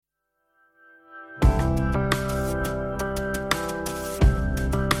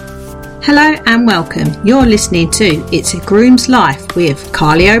Hello and welcome. You're listening to It's a Groom's Life with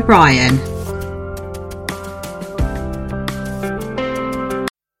Carly O'Brien.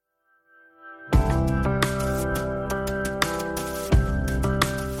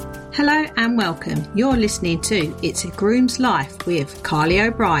 Hello and welcome. You're listening to It's a Groom's Life with Carly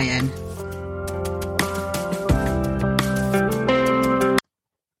O'Brien.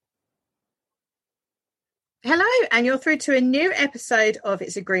 Hello, and you're through to a new episode of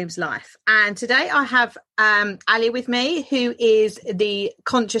It's a Groom's Life. And today I have Ali with me, who is the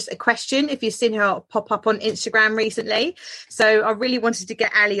Conscious Equestrian, if you've seen her pop up on Instagram recently. So I really wanted to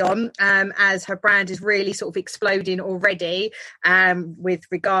get Ali on as her brand is really sort of exploding already with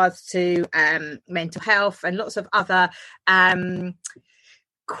regards to mental health and lots of other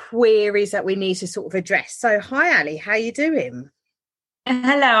queries that we need to sort of address. So hi, Ali, how are you doing?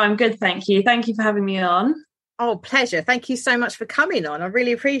 Hello, I'm good, thank you. Thank you for having me on. Oh, pleasure. Thank you so much for coming on. I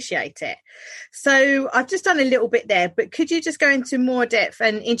really appreciate it. So I've just done a little bit there, but could you just go into more depth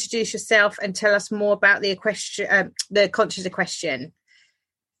and introduce yourself and tell us more about the Conscious Equestrian?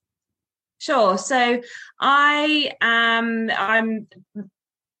 Sure. So I'm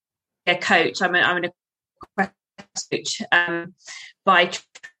a coach. I'm an equestrian coach by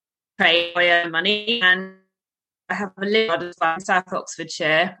trade. I earn money, and I have a little in South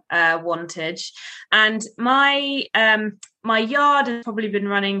Oxfordshire, Wantage, and my yard has probably been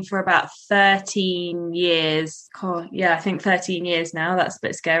running for about 13 years. I think 13 years now. That's a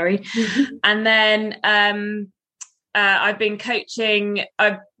bit scary. Mm-hmm. And then I've been coaching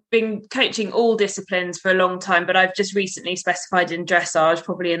all disciplines for a long time, but I've just recently specified in dressage,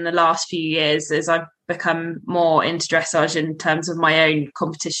 probably in the last few years, as I've become more into dressage in terms of my own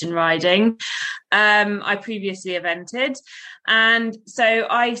competition riding. I previously evented, and so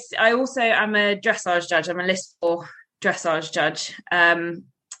I also am a dressage judge. I'm a list 4 dressage judge,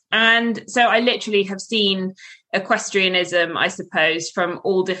 and so I literally have seen equestrianism, I suppose, from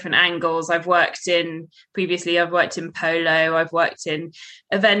all different angles. I've worked in polo, I've worked in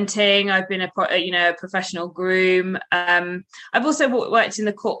eventing, I've been a professional groom. I've also worked in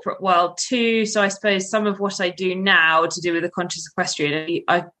the corporate world too. So I suppose some of what I do now to do with the Conscious Equestrian,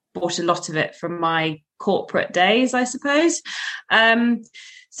 I bought a lot of it from my corporate days, I suppose. The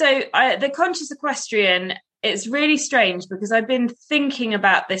Conscious Equestrian, it's really strange because I've been thinking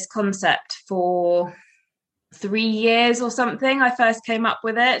about this concept for 3 years or something. I first came up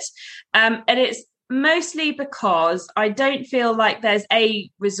with it, and it's mostly because I don't feel like there's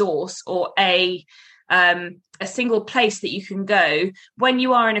a resource or a single place that you can go when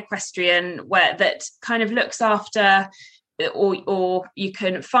you are an equestrian where that kind of looks after, or you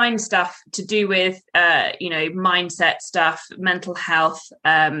can find stuff to do with mindset stuff, mental health,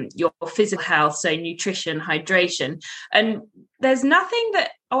 your physical health, so nutrition, hydration. And there's nothing that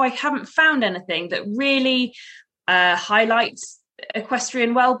I haven't found anything that really highlights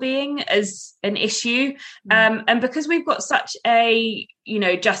equestrian well-being as an issue. And because we've got such a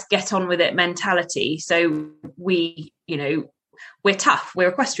just get on with it mentality, so we're tough, we're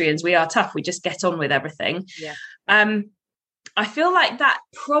equestrians, we are tough, we just get on with everything. I feel like that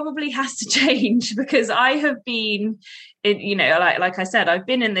probably has to change, because I have been like I said, I've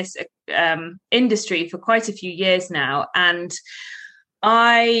been in this industry for quite a few years now, and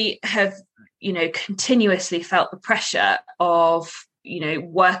I have continuously felt the pressure of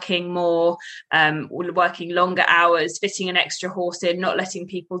working more, working longer hours, fitting an extra horse in, not letting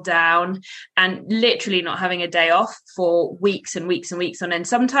people down, and literally not having a day off for weeks and weeks and weeks on end.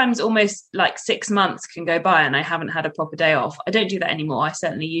 Sometimes almost like 6 months can go by and I haven't had a proper day off. I don't do that anymore. I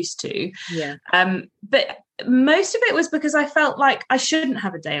certainly used to. But most of it was because I felt like I shouldn't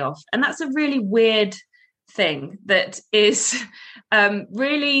have a day off. And that's a really weird thing that is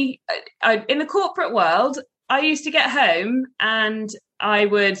really in the corporate world. I used to get home and I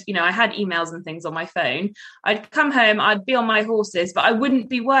would, I had emails and things on my phone. I'd come home, I'd be on my horses, but I wouldn't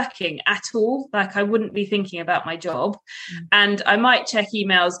be working at all. Like, I wouldn't be thinking about my job. And I might check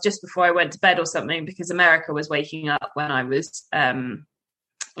emails just before I went to bed or something, because America was waking up when I was, when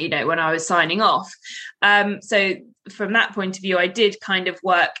I was signing off. So from that point of view, I did kind of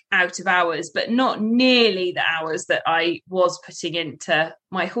work out of hours, but not nearly the hours that I was putting into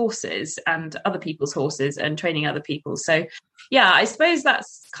my horses and other people's horses and training other people. So yeah, I suppose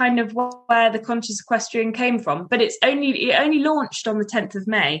that's kind of where the Conscious Equestrian came from. But it only launched on the 10th of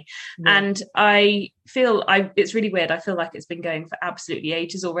May. Yeah. And I feel it's really weird. I feel like it's been going for absolutely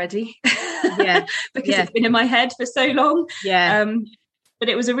ages already. Yeah. Because it's been in my head for so long. Yeah. But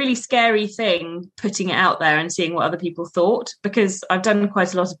it was a really scary thing putting it out there and seeing what other people thought, because I've done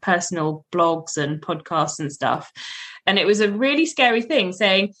quite a lot of personal blogs and podcasts and stuff. And it was a really scary thing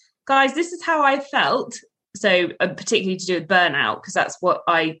saying, guys, this is how I felt. So particularly to do with burnout, because that's what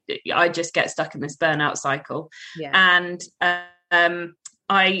I just get stuck in this burnout cycle. And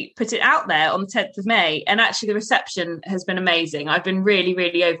I put it out there on the 10th of May, and actually the reception has been amazing. I've been really,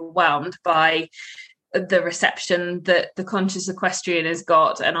 really overwhelmed by the reception that the Conscious Equestrian has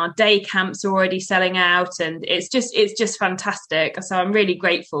got, and our day camps are already selling out, and it's just fantastic. So I'm really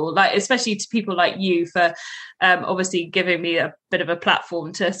grateful, like especially to people like you for obviously giving me a bit of a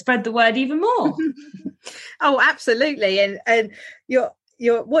platform to spread the word even more. Oh, absolutely. And you're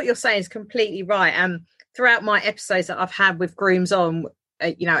what you're saying is completely right. Throughout my episodes that I've had with grooms on,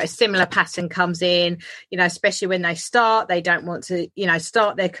 a similar pattern comes in, especially when they don't want to,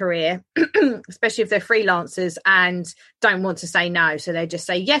 start their career, especially if they're freelancers and don't want to say no. So they just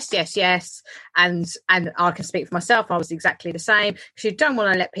say yes, yes, yes. And I can speak for myself. I was exactly the same, because you don't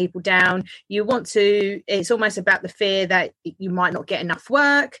want to let people down. You want to, it's almost about the fear that you might not get enough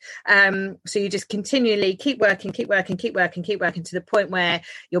work. So you just continually keep working to the point where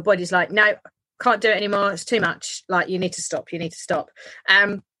your body's like, no, can't do it anymore, it's too much, like you need to stop.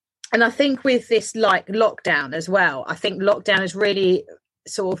 And I think with this like lockdown as well, I think lockdown has really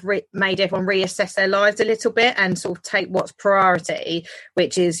sort of made everyone reassess their lives a little bit and sort of take what's priority,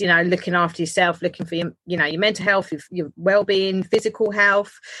 which is looking after yourself, looking for your mental health, your well-being, physical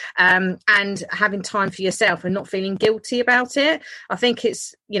health, and having time for yourself and not feeling guilty about it. I think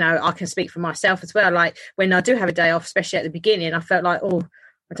it's I can speak for myself as well, like when I do have a day off, especially at the beginning, I felt like, oh,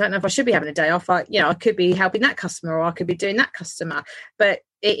 I don't know if I should be having a day off. I could be helping that customer, or I could be doing that customer, but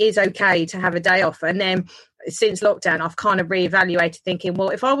it is okay to have a day off. And then since lockdown, I've kind of reevaluated, thinking, well,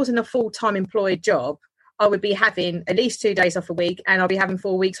 if I was in a full-time employed job, I would be having at least 2 days off a week, and I'll be having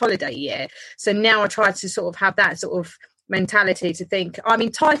 4 weeks holiday a year. So now I try to sort of have that sort of mentality to think I'm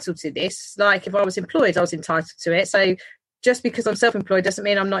entitled to this. Like if I was employed, I was entitled to it. So just because I'm self-employed doesn't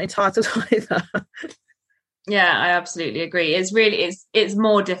mean I'm not entitled either. Yeah, I absolutely agree. It's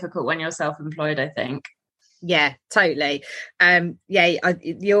more difficult when you're self-employed, I think. Yeah, totally.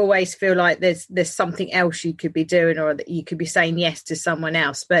 You always feel like there's something else you could be doing, or that you could be saying yes to someone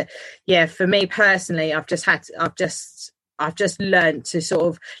else. But yeah, for me personally, I've just learned to sort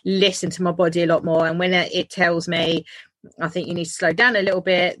of listen to my body a lot more. And when it tells me, I think you need to slow down a little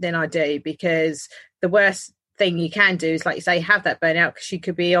bit, then I do, because the worst thing you can do is, like you say, have that burnout, because you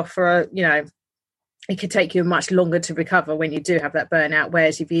could be off for it could take you much longer to recover when you do have that burnout.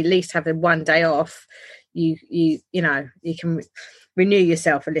 Whereas if you at least have 1 day off, you can renew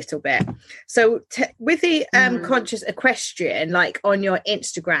yourself a little bit. So with the Conscious Equestrian, like on your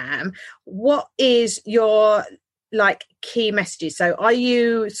Instagram, what is your like key messages? So are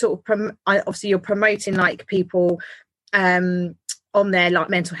you sort of obviously you're promoting like people on their like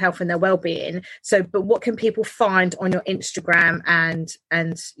mental health and their well-being. So, but what can people find on your Instagram and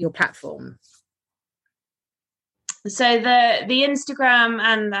your platform? So the Instagram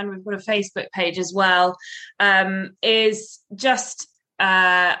and we've got a Facebook page as well, is just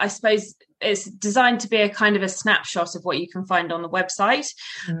I suppose it's designed to be a kind of a snapshot of what you can find on the website.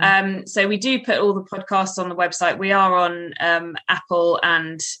 So we do put all the podcasts on the website. We are on Apple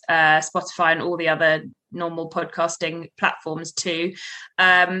and Spotify and all the other normal podcasting platforms too,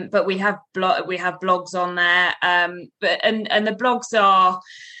 but we have blogs on there, but the blogs are,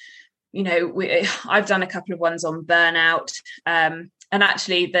 I've done a couple of ones on burnout, and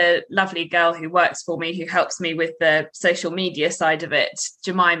actually the lovely girl who works for me, who helps me with the social media side of it,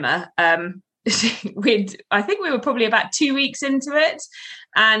 Jemima, I think we were probably about 2 weeks into it,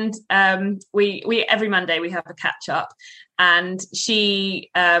 and we every Monday we have a catch up, and she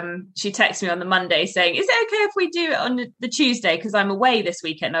texts me on the Monday saying, is it okay if we do it on the Tuesday, because I'm away this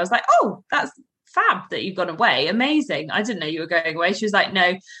weekend? I was like, oh, that's fab that you've gone away, amazing, I didn't know you were going away. She was like,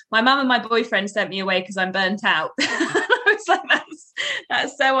 no, my mum and my boyfriend sent me away because I'm burnt out. I was like,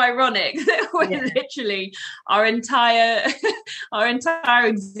 that's so ironic that we're literally our entire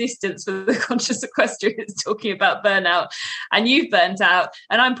existence for the Conscious Equestrian is talking about burnout, and you've burnt out,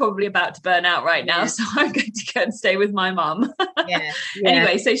 and I'm probably about to burn out right now, so I'm going to go and stay with my mum.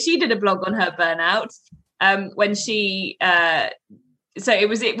 Anyway, so she did a blog on her burnout when she so it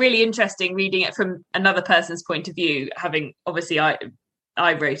was really interesting reading it from another person's point of view, having obviously I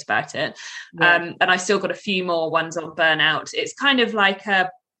wrote about it, and I still got a few more ones on burnout. It's kind of like a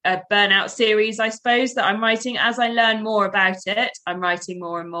burnout series, I suppose, that I'm writing. As I learn more about it, I'm writing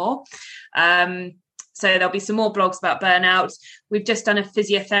more and more. So there'll be some more blogs about burnout. We've just done a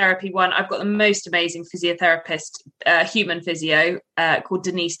physiotherapy one. I've got the most amazing physiotherapist, human physio, called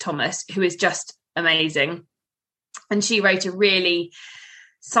Denise Thomas, who is just amazing. And she wrote a really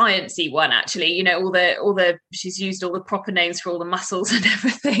sciencey one, actually. You know, all the she's used all the proper names for all the muscles and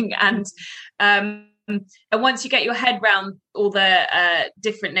everything. And once you get your head around all the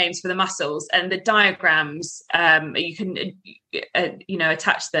different names for the muscles and the diagrams, you can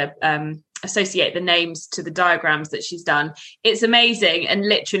attach associate the names to the diagrams that she's done. It's amazing. And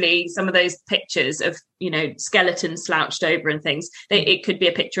literally some of those pictures of, skeletons slouched over and things, it could be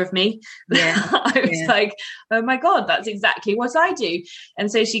a picture of me. I was like, oh my God, that's exactly what I do.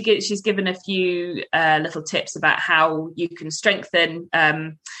 And so she's given a few little tips about how you can strengthen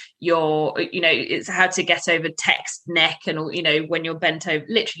it's how to get over text neck and all, when you're bent over,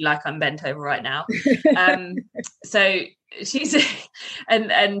 literally like I'm bent over right now. So she's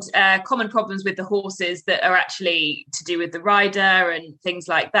and common problems with the horses that are actually to do with the rider and things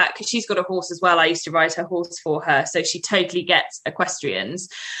like that, because she's got a horse as well. I used to ride her horse for her, so she totally gets equestrians.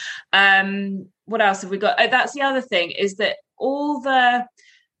 What else have we got? That's the other thing, is that all the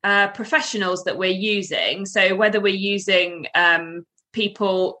professionals that we're using, so whether we're using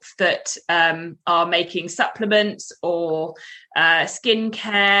people that are making supplements or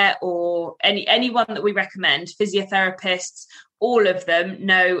skincare or anyone that we recommend, physiotherapists, all of them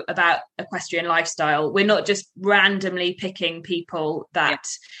know about equestrian lifestyle. We're not just randomly picking people that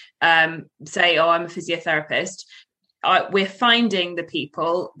say, oh, I'm a physiotherapist. We're finding the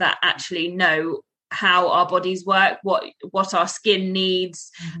people that actually know how our bodies work, what our skin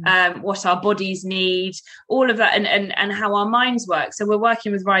needs, what our bodies need, all of that, and how our minds work. So we're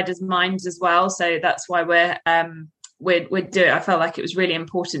working with riders' minds as well. So that's why we're doing. I felt like it was really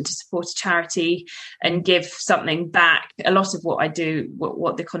important to support a charity and give something back. A lot of what I do,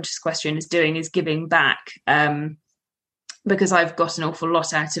 what the Conscious Equestrian is doing, is giving back. Because I've got an awful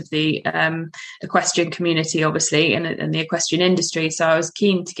lot out of the equestrian community, obviously, and the equestrian industry. So I was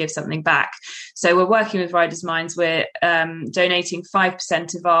keen to give something back. So we're working with Riders' Minds. We're donating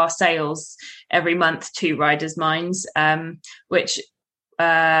 5% of our sales every month to Riders' Minds, which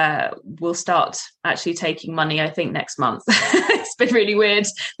we'll start actually taking money, I think, next month. It's been really weird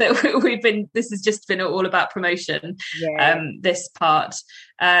that this has just been all about promotion, this part.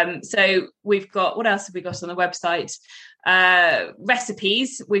 So we've got, what else have we got on the website?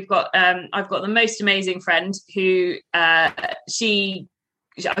 Recipes. We've got I've got the most amazing friend who I've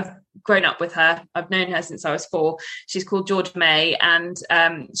grown up with her. I've known her since I was 4. She's called George May, and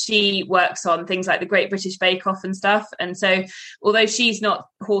she works on things like the Great British Bake Off and stuff. And so although she's not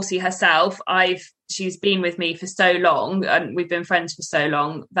horsey herself, she's been with me for so long, and we've been friends for so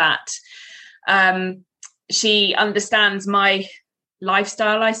long, that she understands my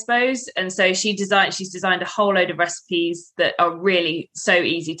lifestyle, I suppose. And so she's designed a whole load of recipes that are really so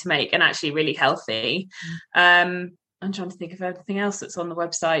easy to make and actually really healthy. I'm trying to think of everything else that's on the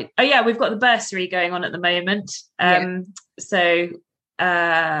website. Oh yeah, we've got the bursary going on at the moment. So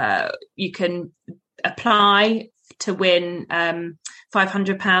you can apply to win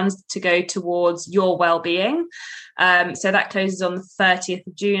 £500 to go towards your well-being. So that closes on the 30th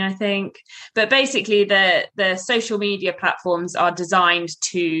of June, I think. But basically the social media platforms are designed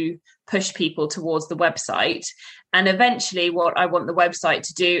to push people towards the website. And eventually what I want the website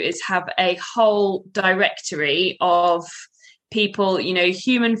to do is have a whole directory of people,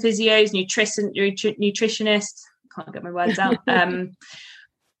 human physios, nutritionists, can't get my words out,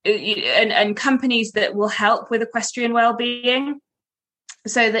 and companies that will help with equestrian well-being.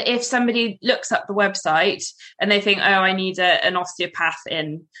 So that if somebody looks up the website and they think, oh, I need an osteopath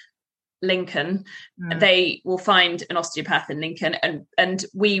in Lincoln, they will find an osteopath in Lincoln, and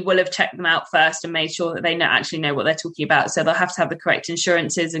we will have checked them out first and made sure that they actually know what they're talking about. So they'll have to have the correct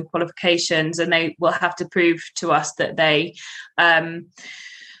insurances and qualifications, and they will have to prove to us that they I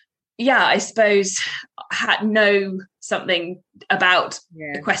suppose know something about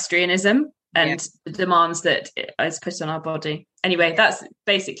equestrianism and the demands that is put on our body. Anyway, that's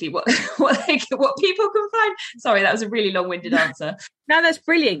basically what people can find. Sorry, that was a really long-winded answer. No, that's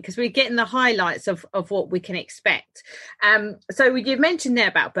brilliant, because we're getting the highlights of what we can expect. So you mentioned there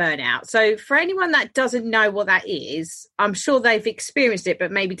about burnout. So for anyone that doesn't know what that is, I'm sure they've experienced it,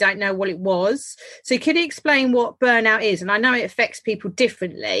 but maybe don't know what it was. So can you explain what burnout is? And I know it affects people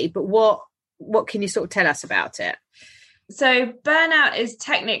differently, but what can you sort of tell us about it? So burnout is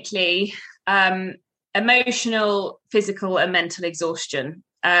technically emotional, physical and mental exhaustion.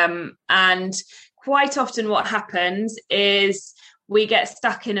 And quite often what happens is we get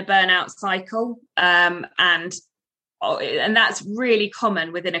stuck in a burnout cycle. And that's really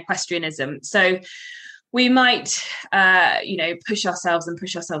common within equestrianism. So we might, push ourselves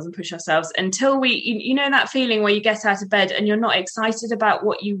until we, that feeling where you get out of bed and you're not excited about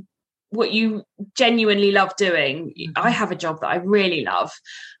what you genuinely love doing. I have a job that I really love.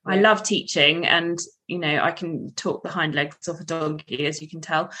 I love teaching, and I can talk the hind legs off a donkey, as you can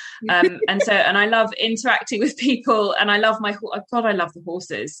tell. And I love interacting with people, and I love I love the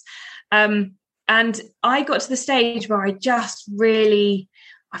horses. And I got to the stage where I really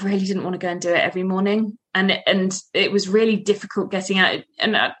didn't want to go and do it every morning. And it was really difficult getting out.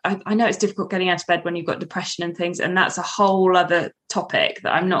 And I know it's difficult getting out of bed when you've got depression and things. And that's a whole other topic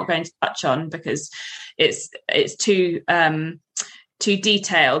that I'm not going to touch on, because it's too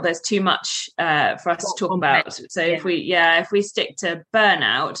detailed. There's too much for us to talk about. So if we stick to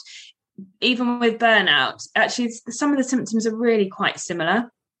burnout, even with burnout, actually some of the symptoms are really quite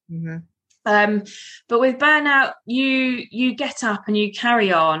similar. Mm-hmm. But with burnout, you get up and you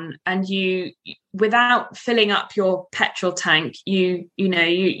carry on, and you, without filling up your petrol tank, you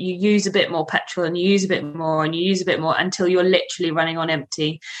use a bit more petrol, and you use a bit more, and you use a bit more, until you're literally running on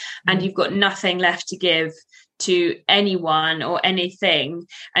empty, and you've got nothing left to give to anyone or anything.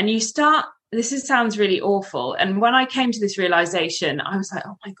 And you start, sounds really awful. And when I came to this realization, I was like,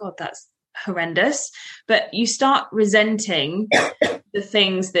 oh my God, that's horrendous. But you start resenting the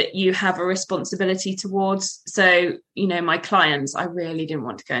things that you have a responsibility towards. So, my clients, I really didn't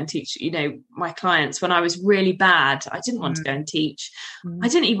want to go and teach. My clients, when I was really bad, I didn't want to go and teach. I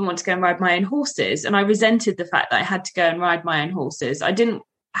didn't even want to go and ride my own horses. And I resented the fact that I had to go and ride my own horses. I didn't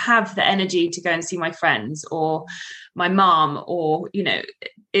have the energy to go and see my friends or my mom, or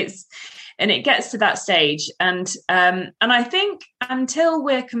it gets to that stage. And I think until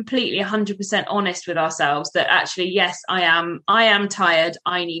we're completely 100% honest with ourselves that actually, yes, I am tired,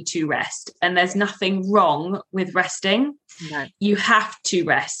 I need to rest, and there's nothing wrong with resting. No. You have to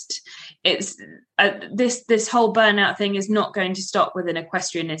rest. It's this whole burnout thing is not going to stop within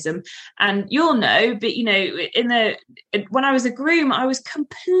equestrianism. And you'll know, but when I was a groom, I was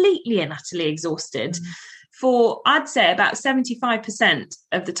completely and utterly exhausted for, I'd say, about 75%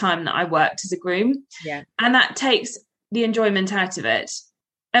 of the time that I worked as a groom. Yeah. And that takes the enjoyment out of it.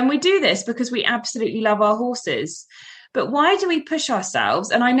 And we do this because we absolutely love our horses. But why do we push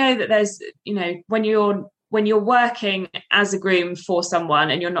ourselves? And I know that there's, when you're working as a groom for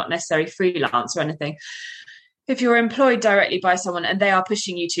someone and you're not necessarily freelance or anything, if you're employed directly by someone and they are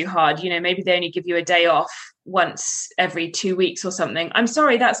pushing you too hard, maybe they only give you a day off once every 2 weeks or something. I'm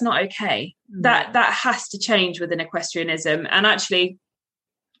sorry, that's not okay. That has to change within equestrianism. And actually,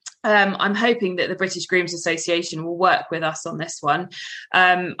 I'm hoping that the British Grooms Association will work with us on this one.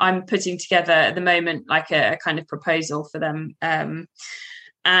 I'm putting together at the moment like a kind of proposal for them.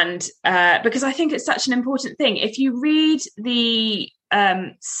 And because I think it's such an important thing. If you read the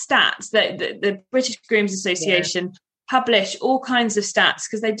stats that the British Grooms Association publish, all kinds of stats,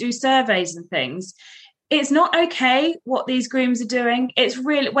 because they do surveys and things, it's not okay what these grooms are doing. It's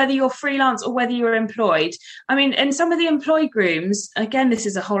really, whether you're freelance or whether you're employed. I mean, and some of the employed grooms, again, this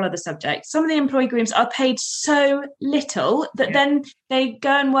is a whole other subject. Some of the employed grooms are paid so little that then they go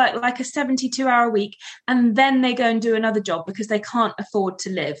and work like a 72-hour week, and then they go and do another job because they can't afford to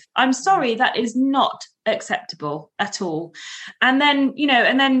live. I'm sorry, that is not acceptable at all. And then,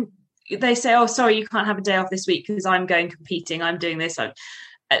 and then they say, oh, sorry, you can't have a day off this week because I'm going competing, I'm doing this.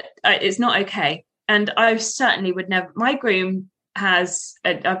 It's not okay. And I certainly would never. My groom has,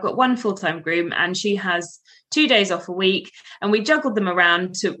 I've got one full-time groom, and she has 2 days off a week, and we juggled them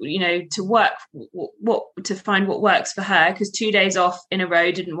around to work to find what works for her, because 2 days off in a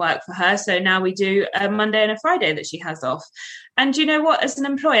row didn't work for her. So now we do a Monday and a Friday that she has off. And you know what? As an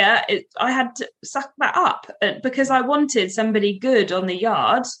employer, I had to suck that up because I wanted somebody good on the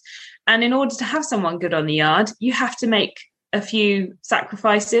yard. And in order to have someone good on the yard, you have to make a few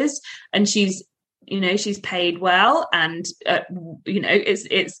sacrifices. And she's paid well, and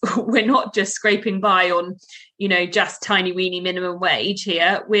it's we're not just scraping by on just tiny weeny minimum wage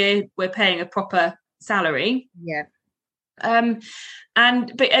here. We're paying a proper salary. But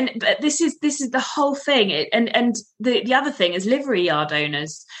this is the whole thing. And the other thing is livery yard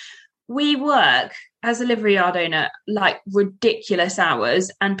owners. We work as a livery yard owner like ridiculous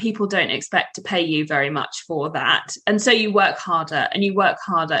hours, and people don't expect to pay you very much for that. And so you work harder and you work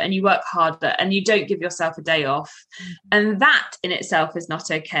harder and you work harder, and you don't give yourself a day off. And that in itself is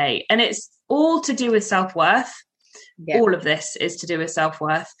not okay. And it's all to do with self-worth. All of this is to do with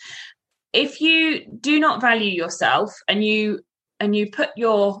self-worth. If you do not value yourself, and you put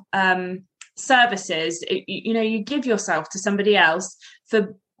your services, you give yourself to somebody else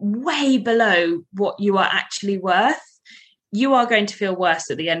for way below what you are actually worth, you are going to feel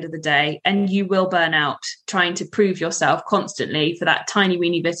worse at the end of the day, and you will burn out trying to prove yourself constantly for that tiny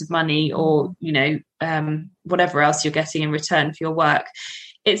weeny bit of money, or whatever else you're getting in return for your work.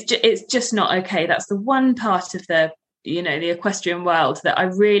 it's just not okay. That's the one part of the the equestrian world that I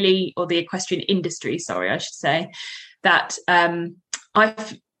really, or the equestrian industry, sorry, I should say, that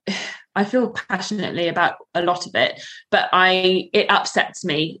I feel passionately about a lot of it, but it upsets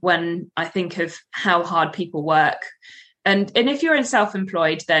me when I think of how hard people work. And if you're in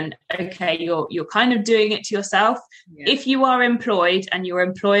self-employed, then okay, you're kind of doing it to yourself. Yeah. If you are employed and your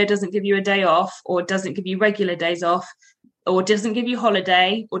employer doesn't give you a day off, or doesn't give you regular days off, or doesn't give you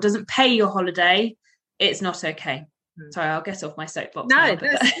holiday, or doesn't pay your holiday, it's not okay. Sorry, I'll get off my soapbox. No,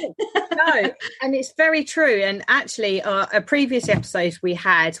 no, and it's very true. And actually, a previous episode we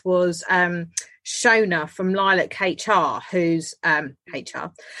had was Shona from Lilac HR, who's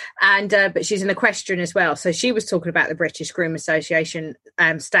HR, and but she's an equestrian as well. So she was talking about the British Groom Association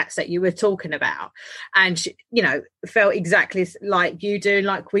stats that you were talking about, and she, felt exactly like you do,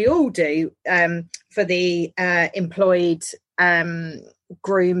 like we all do, for the employed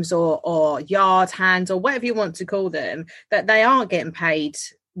grooms or yard hands or whatever you want to call them, that they aren't getting paid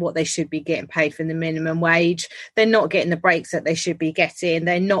what they should be getting paid from the minimum wage. They're not getting the breaks that they should be getting.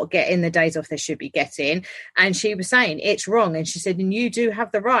 They're not getting the days off they should be getting. And she was saying it's wrong. And she said, and you do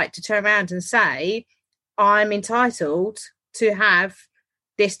have the right to turn around and say, I'm entitled to have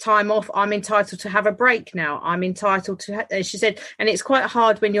this time off. I'm entitled to have a break now. I'm entitled to, she said, and it's quite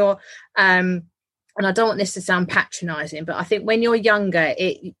hard when you're, and I don't want this to sound patronising, but I think when you're younger,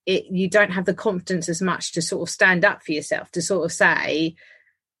 you don't have the confidence as much to sort of stand up for yourself, to sort of say,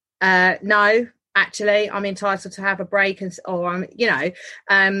 no, actually, I'm entitled to have a break, or I'm,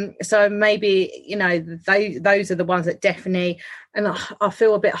 so maybe, those are the ones that definitely, and I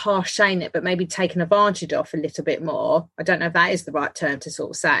feel a bit harsh saying it, but maybe taken advantage of a little bit more. I don't know if that is the right term to sort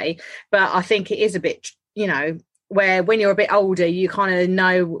of say, but I think it is a bit, where when you're a bit older, you kind of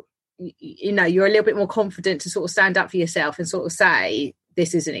know, you're a little bit more confident to sort of stand up for yourself and sort of say,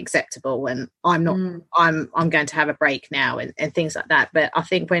 this isn't acceptable and I'm not, I'm going to have a break now and things like that. But I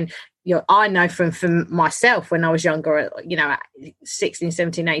think when I know from myself, when I was younger, at 16,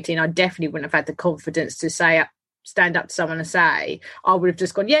 17, 18, I definitely wouldn't have had the confidence to say, stand up to someone and say, I would have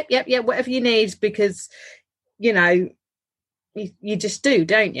just gone, yep, whatever you need, because, you just do,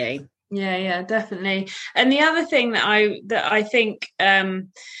 don't you? Yeah, definitely. And the other thing that I think,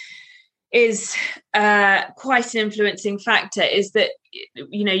 is quite an influencing factor is that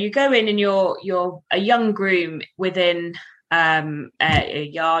you go in and you're a young groom within a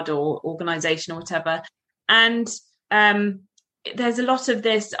yard or organization or whatever, and there's a lot of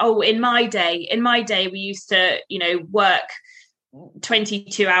this, in my day we used to work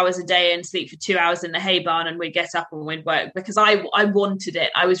 22 hours a day and sleep for 2 hours in the hay barn, and we'd get up and we'd work because I wanted it.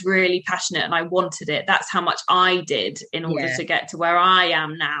 I was really passionate and I wanted it. That's how much I did in order to get to where I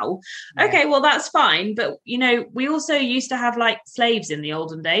am now. Yeah. Okay, well, that's fine. But, we also used to have like slaves in the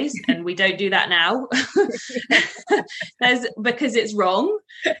olden days, and we don't do that now. Because it's wrong.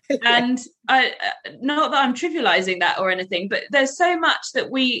 And not that I'm trivializing that or anything, but there's so much that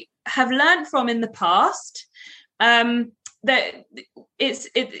we have learned from in the past, that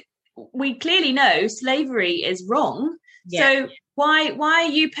we clearly know slavery is wrong. So why are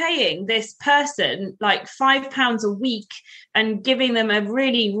you paying this person like £5 a week and giving them a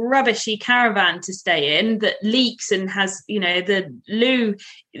really rubbishy caravan to stay in that leaks and has, the loo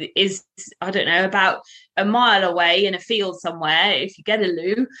is, I don't know, about a mile away in a field somewhere, if you get a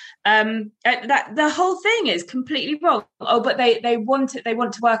loo, that the whole thing is completely wrong. But they want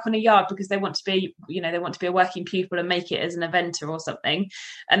to work on a yard because they want to be, they want to be a working pupil and make it as an eventer or something.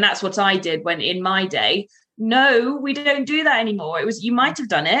 And that's what I did when in my day. No, we don't do that anymore. You might have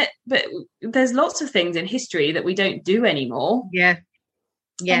done it, but there's lots of things in history that we don't do anymore. Yeah.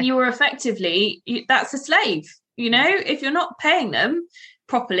 And you were effectively, that's a slave. If you're not paying them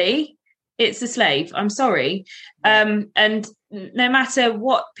properly, it's a slave. I'm sorry. And no matter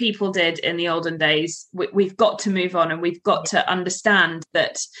what people did in the olden days, we've got to move on, and we've got to understand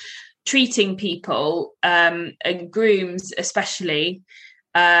that treating people, and grooms especially,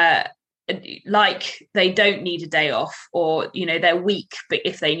 like they don't need a day off, or they're weak but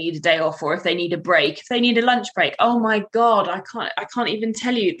if they need a day off, or if they need a break, if they need a lunch break. Oh my god, I can't even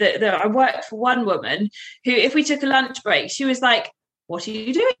tell you that I worked for one woman who, if we took a lunch break, she was like, what are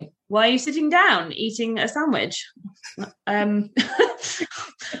you doing? Why are you sitting down eating a sandwich?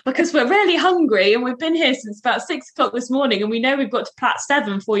 Because we're really hungry and we've been here since about 6 o'clock this morning, and we know we've got to Plat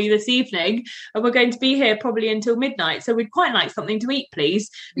 7 for you this evening, and we're going to be here probably until midnight. So we'd quite like something to eat, please.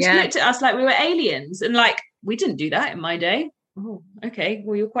 And she looked at us like we were aliens, and like, we didn't do that in my day. Oh, okay.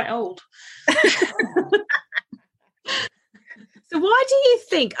 Well, you're quite old. So why do you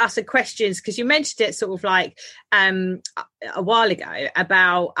think us equestrians, because you mentioned it sort of like a while ago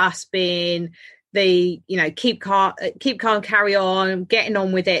about us being the, you know, keep calm, carry on, getting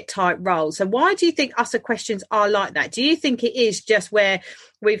on with it type role. So why do you think us equestrians are like that? Do you think it is just where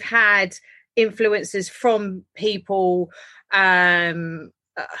we've had influences from people who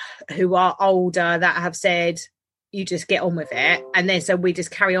are older that have said, you just get on with it, and then so we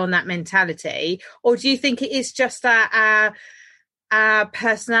just carry on that mentality? Or do you think it is just that our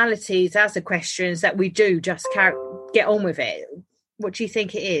personalities as equestrians that we do just get on with it? What do you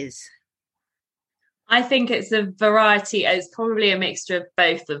think it is? I think it's a variety. It's probably a mixture of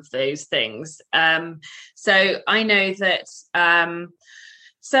both of those things. So I know that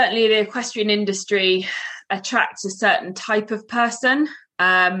certainly the equestrian industry attracts a certain type of person.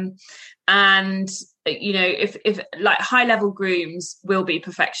 And, you know, if like high level grooms will be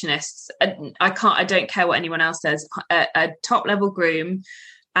perfectionists. I don't care what anyone else says. A top level groom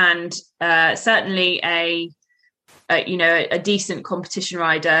and certainly a decent competition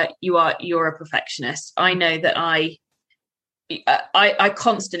rider, you're a perfectionist. I know that I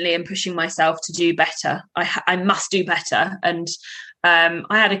constantly am pushing myself to do better. I must do better. And I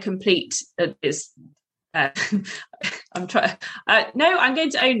had a complete I'm trying. No, I'm going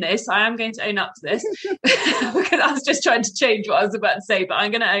to own this. I am going to own up to this because I was just trying to change what I was about to say, but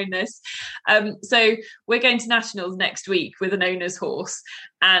I'm going to own this. So we're going to nationals next week with an owner's horse,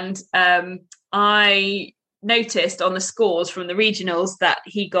 and I noticed on the scores from the regionals that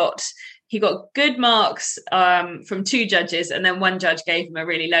he got good marks from two judges, and then one judge gave him a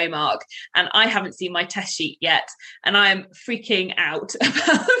really low mark, and I haven't seen my test sheet yet, and I'm freaking out about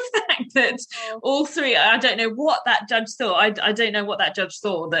the fact that all three, I don't know what that judge saw. I don't know what that judge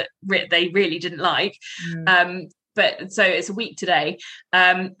saw that they really didn't like. But so it's a week today,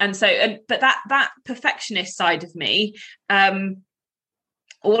 but that perfectionist side of me,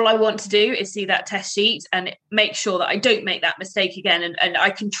 all I want to do is see that test sheet and make sure that I don't make that mistake again. And I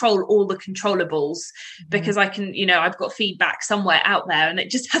control all the controllables because I can, you know, I've got feedback somewhere out there and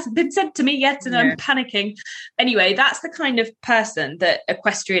it just hasn't been sent to me yet. And I'm panicking. Anyway, that's the kind of person that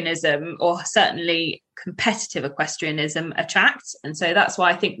equestrianism, or certainly competitive equestrianism, attracts. And so that's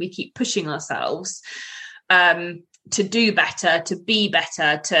why I think we keep pushing ourselves to do better, to be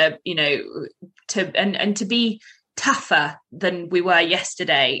better, to, you know, and to be tougher than we were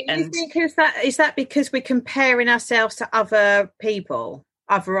yesterday. And do you think is that because we're comparing ourselves to other people,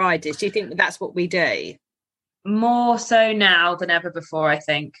 other riders? Do you think that's what we do? More so now than ever before, I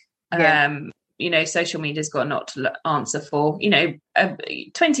think. You know, social media's got a lot to answer for. You know,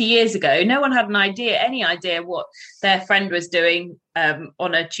 20 years ago, no one had any idea what their friend was doing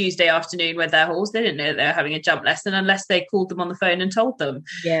on a Tuesday afternoon with their horse. They didn't know they were having a jump lesson unless they called them on the phone and told them.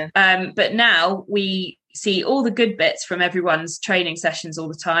 But now we see all the good bits from everyone's training sessions all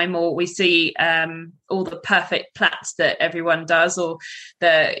the time, or we see all the perfect plats that everyone does, or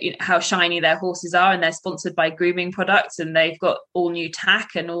how shiny their horses are, and they're sponsored by grooming products and they've got all new tack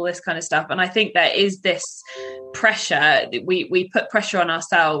and all this kind of stuff. And I think there is this pressure, we put pressure on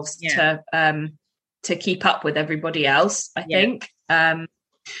ourselves to keep up with everybody else, I think. But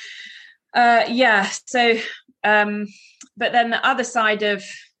then the other side of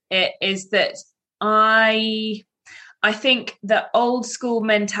it is that I think the old school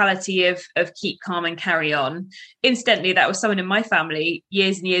mentality of keep calm and carry on, incidentally, that was someone in my family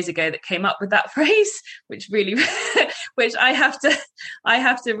years and years ago that came up with that phrase, which I have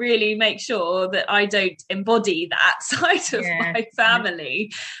to really make sure that I don't embody that side of my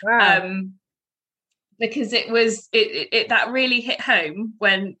family. Wow. Because it that really hit home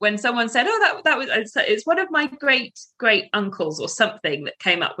when someone said, "Oh, that was it's one of my great uncles or something that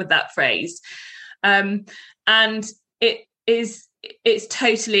came up with that phrase," and it's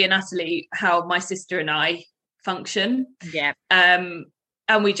totally and utterly how my sister and I function. And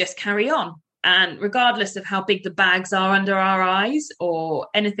we just carry on, and regardless of how big the bags are under our eyes or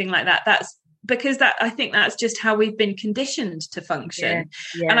anything like that, that's because I think that's just how we've been conditioned to function.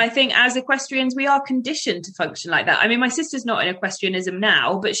 And I think as equestrians, we are conditioned to function like that. I mean, my sister's not in equestrianism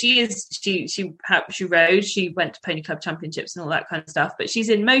now, but she rode, she went to Pony Club Championships and all that kind of stuff, but she's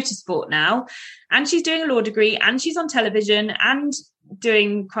in motorsport now, and she's doing a law degree, and she's on television and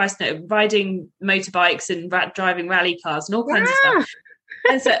doing riding motorbikes and driving rally cars and all kinds of stuff.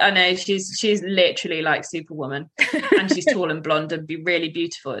 And so I know she's literally like Superwoman, and she's tall and blonde and really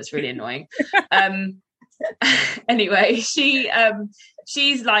beautiful. It's really annoying. Anyway,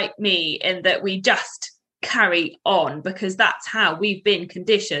 she's like me in that we just carry on because that's how we've been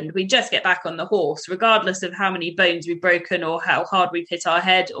conditioned. We just get back on the horse, regardless of how many bones we've broken or how hard we've hit our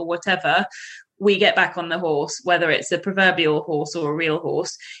head or whatever. we get back on the horse, whether it's a proverbial horse or a real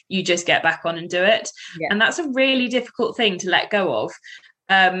horse. You just get back on and do it. And that's a really difficult thing to let go of.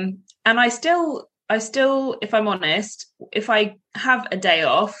 And I still, if I'm honest, if I have a day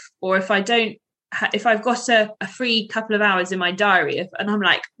off, or if I don't, if I've got a free couple of hours in my diary, and I'm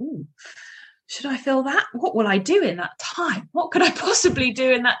like, ooh, should I fill that? What will I do in that time? What could I possibly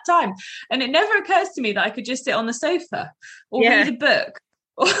do in that time? And it never occurs to me that I could just sit on the sofa or read a book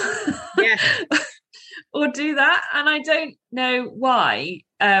or, or do that. And I don't know why.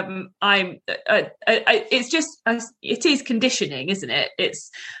 It's just, it is conditioning, isn't it? It's,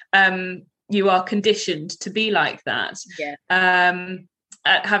 you are conditioned to be like that.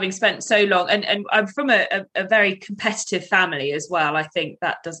 Having spent so long, and I'm from a very competitive family as well. I think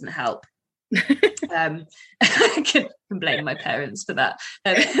that doesn't help. I can blame my parents for that.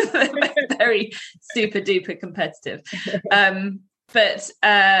 They're very super duper competitive. But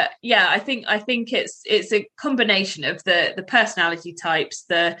I think it's a combination of the personality types,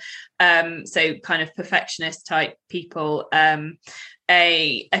 the so kind of perfectionist type people,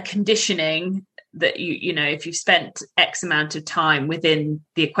 a conditioning that you know, if you've spent X amount of time within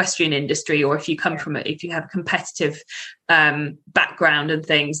the equestrian industry, or if you come from if you have a competitive background and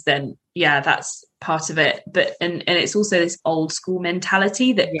things, then that's part of it. But and it's also this old school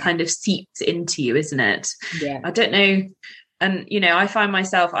mentality that kind of seeps into you, isn't it? I don't know. And you know, I find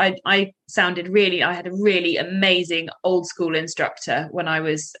myself, I had a really amazing old school instructor when I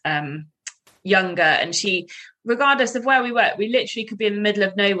was younger, and she, regardless of where we were, we literally could be in the middle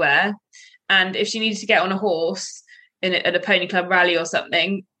of nowhere, and if she needed to get on a horse at a pony club rally or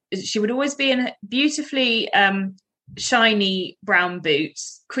something, she would always be in beautifully shiny brown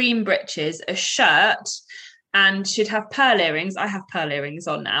boots, cream breeches, a shirt, and she'd have pearl earrings. I have pearl earrings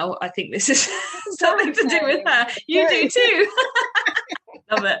on now. I think this is something to do with her. You do too.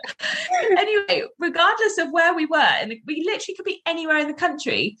 Love it. Anyway, regardless of where we were, and we literally could be anywhere in the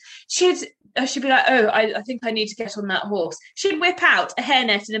country, she'd be like, oh, I think I need to get on that horse. She'd whip out a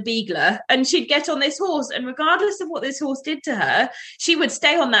hairnet and a beagler, and she'd get on this horse. And regardless of what this horse did to her, she would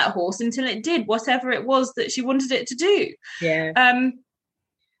stay on that horse until it did whatever it was that she wanted it to do.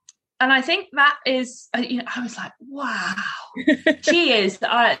 And I think that is, you know, I was like, wow, she is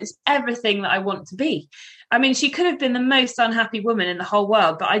everything that I want to be. I mean, she could have been the most unhappy woman in the whole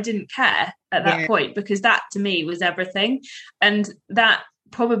world, but I didn't care at that point, because that to me was everything. And that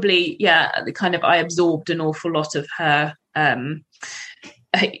probably, I absorbed an awful lot of her, of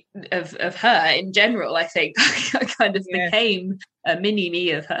her in general. I think I kind of became a mini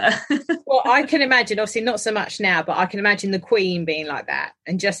me of her. Well, I can imagine, obviously not so much now, but I can imagine the Queen being like that,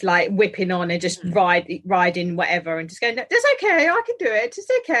 and just like whipping on and just riding whatever, and just going, it's okay, I can do it, it's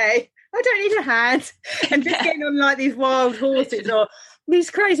okay, I don't need a hand, and just getting on like these wild horses or these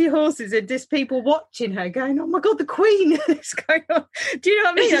crazy horses, and just people watching her going, oh my God, the Queen is going on. Do you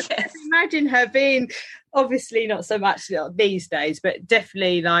know what I mean? I can imagine her being, obviously not so much these days, but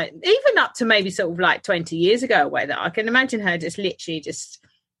definitely like even up to maybe sort of like 20 years ago, where that I can imagine her just literally just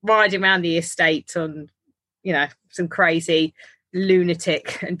riding around the estate on, you know, some crazy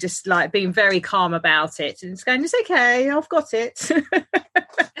lunatic, and just like being very calm about it and just going, it's okay, I've got it.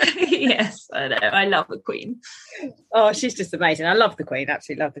 Yes, I know, I love the Queen. Oh, she's just amazing. I love the Queen,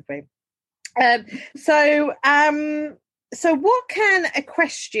 absolutely love the Queen. So what can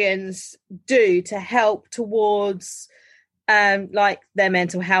equestrians do to help towards like their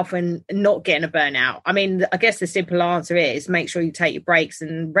mental health and not getting a burnout? I mean, I guess the simple answer is make sure you take your breaks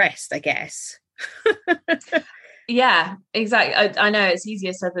and rest, I guess. Yeah, exactly. I know it's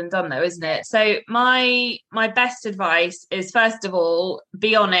easier said than done though, isn't it? So my best advice is, first of all,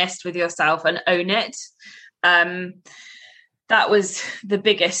 be honest with yourself and own it. That was the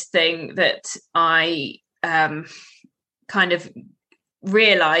biggest thing that I kind of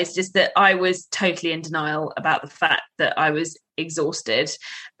realized, is that I was totally in denial about the fact that I was exhausted.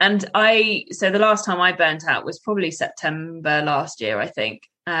 And so the last time I burnt out was probably September last year, I think.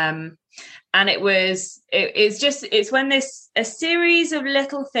 And it's when a series of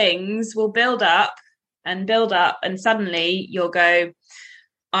little things will build up, and suddenly you'll go,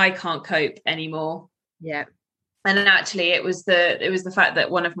 I can't cope anymore. Yeah. And then actually it was the fact that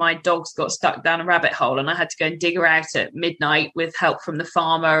one of my dogs got stuck down a rabbit hole, and I had to go and dig her out at midnight with help from the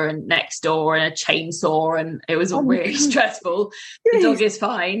farmer and next door and a chainsaw, and it was all really stressful. The dog is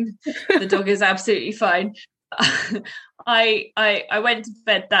fine. The dog is absolutely fine. I went to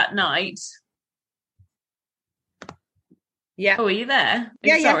bed that night. Yeah. Oh, are you there?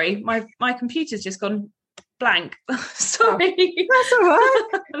 Yeah. Sorry, my computer's just gone blank. Sorry. That's all right.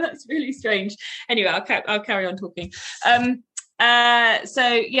 That's really strange. Anyway, I'll carry on talking. So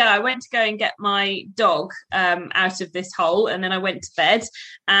I went to go and get my dog out of this hole, and then I went to bed,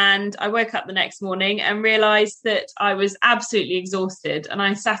 and I woke up the next morning and realized that I was absolutely exhausted, and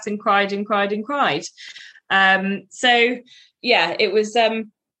I sat and cried and cried and cried. It was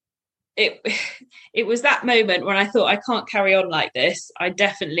it was that moment when I thought, I can't carry on like this. I'm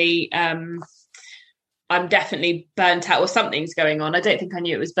definitely burnt out, or something's going on. I don't think I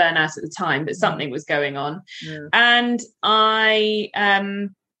knew it was burnout at the time, but something was going on. Yeah. And I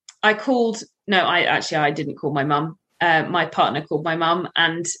didn't call my mum. My partner called my mum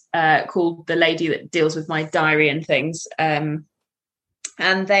and called the lady that deals with my diary and things. And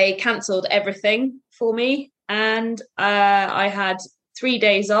they cancelled everything for me. And I had 3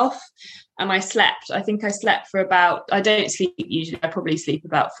 days off. And I slept. I think I slept for about, I don't sleep usually. I probably sleep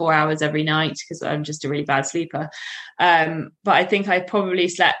about 4 hours every night because I'm just a really bad sleeper. But I think I probably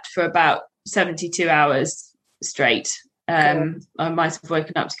slept for about 72 hours straight. Cool. I might have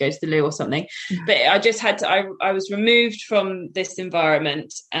woken up to go to the loo or something. Yeah. But I just had to, I was removed from this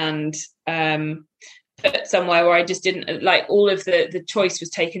environment and put somewhere where I just didn't, like, all of the choice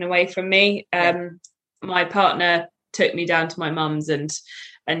was taken away from me. My partner took me down to my mum's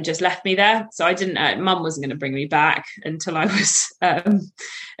and just left me there. So I didn't, mum wasn't going to bring me back until I was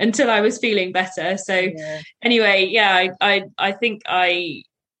feeling better. So anyway, I think I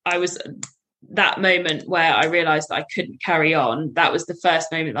was that moment where I realized that I couldn't carry on. That was the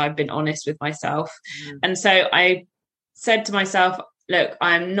first moment that I've been honest with myself. And so I said to myself, look,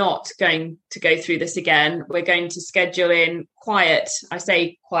 I'm not going to go through this again. We're going to schedule in quiet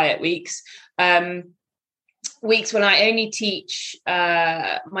weeks, weeks when I only teach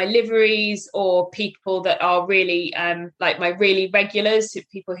my liveries or people that are really like my really regulars,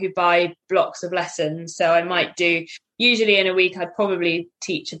 people who buy blocks of lessons. So I might do, usually in a week, I'd probably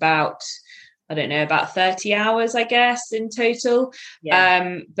teach about 30 hours, I guess, in total.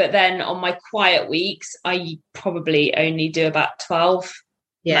 Yeah. But then on my quiet weeks, I probably only do about 12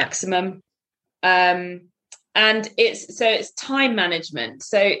 maximum. And it's time management.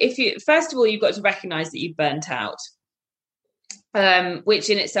 So first of all, you've got to recognize that you've burnt out, which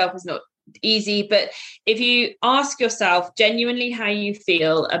in itself is not easy. But if you ask yourself genuinely how you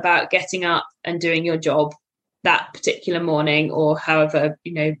feel about getting up and doing your job that particular morning, or however,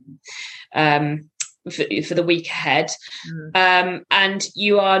 for the week ahead, and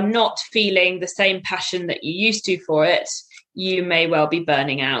you are not feeling the same passion that you used to for it, you may well be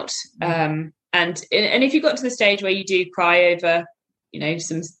burning out. And if you got to the stage where you do cry over,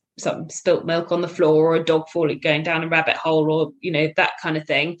 some spilt milk on the floor, or a dog going down a rabbit hole, or, that kind of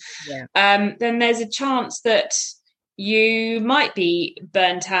thing, then there's a chance that you might be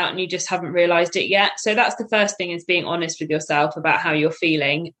burnt out and you just haven't realized it yet. So that's the first thing, is being honest with yourself about how you're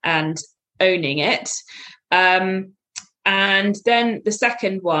feeling and owning it. And then the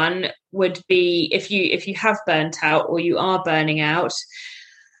second one would be, if you have burnt out or you are burning out,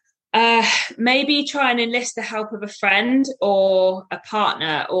 maybe try and enlist the help of a friend or a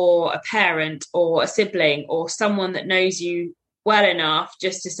partner or a parent or a sibling or someone that knows you well enough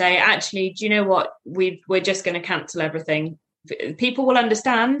just to say, actually, do you know what? We're just going to cancel everything. People will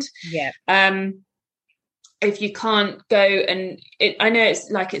understand. Yeah. If you can't go, and I know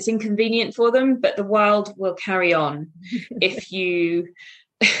it's inconvenient for them, but the world will carry on if you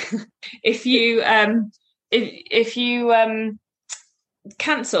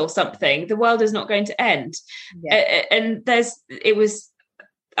cancel something. The world is not going to end. And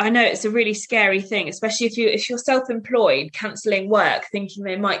I know it's a really scary thing, especially if you're self-employed, cancelling work, thinking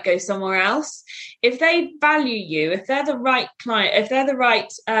they might go somewhere else. If they value you, if they're the right client, if they're the right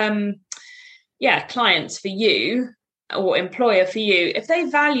clients for you or employer for you, if they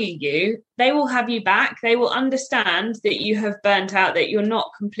value you, they will have you back. They will understand that you have burnt out, that you're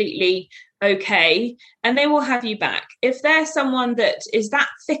not completely okay, and they will have you back. If they're someone that is that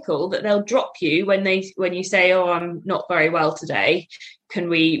fickle that they'll drop you when you say, oh, I'm not very well today, can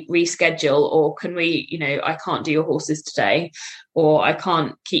we reschedule, or can we, I can't do your horses today, or I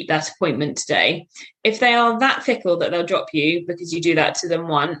can't keep that appointment today. If they are that fickle that they'll drop you because you do that to them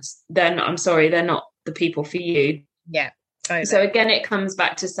once, then I'm sorry, they're not the people for you. Yeah. Totally. So again, it comes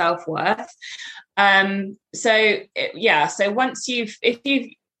back to self-worth. So once if you've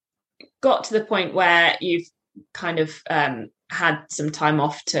got to the point where you've kind of had some time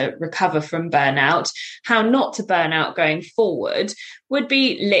off to recover from burnout, how not to burn out going forward would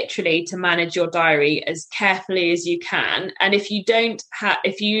be literally to manage your diary as carefully as you can. And if you don't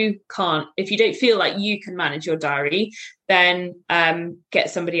feel like you can manage your diary, then get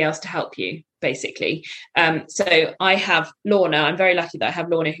somebody else to help you. basically. So I have Lorna. I'm very lucky that I have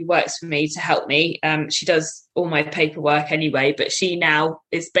Lorna who works for me to help me. She does all my paperwork anyway, but she now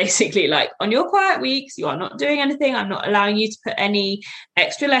is basically like, on your quiet weeks, you are not doing anything. I'm not allowing you to put any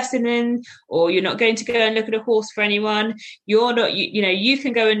extra lesson in, or you're not going to go and look at a horse for anyone. You're not, you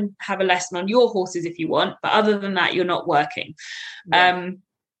can go and have a lesson on your horses if you want, but other than that, you're not working. Yeah.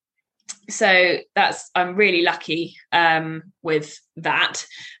 So I'm really lucky with that.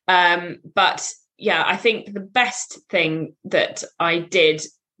 But yeah, I think the best thing that I did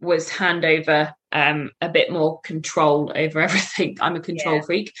was hand over a bit more control over everything. I'm a control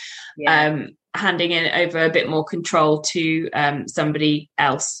freak. Yeah. Handing it over a bit more control to somebody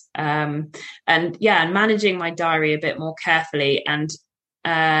else. And managing my diary a bit more carefully, and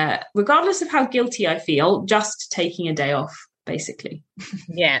regardless of how guilty I feel, just taking a day off, basically.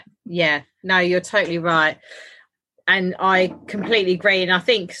 Yeah. No, you're totally right. And I completely agree. And I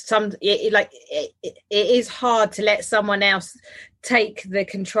think it is hard to let someone else take the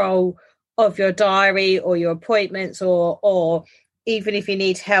control of your diary or your appointments, or even if you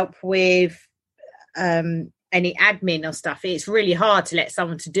need help with any admin or stuff, it's really hard to let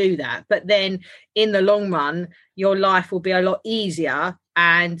someone to do that. But then in the long run, your life will be a lot easier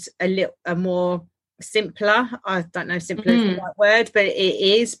and a more simpler. I don't know if simpler is the right word, but it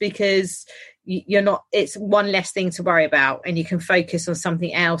is, because it's one less thing to worry about, and you can focus on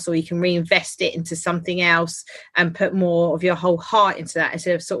something else, or you can reinvest it into something else and put more of your whole heart into that,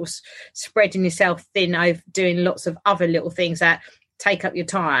 instead of sort of spreading yourself thin over doing lots of other little things that take up your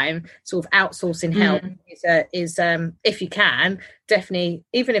time. Sort of outsourcing help is if you can, definitely,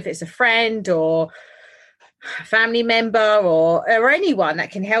 even if it's a friend or family member or anyone that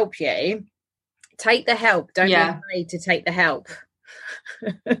can help you, take the help. Don't be afraid to take the help.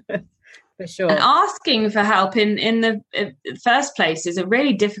 For sure. And asking for help in the first place is a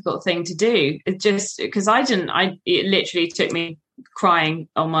really difficult thing to do. It just, because it literally took me crying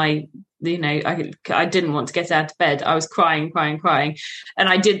on my, I didn't want to get out of bed. I was crying. And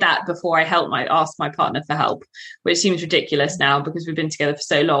I did that before I asked my partner for help, which seems ridiculous now because we've been together for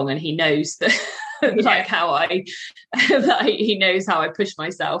so long and he knows that like how he knows how I push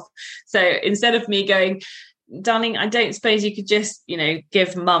myself. So instead of me going, darling, I don't suppose you could just,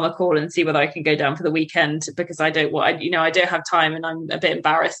 give mum a call and see whether I can go down for the weekend, because I don't have time and I'm a bit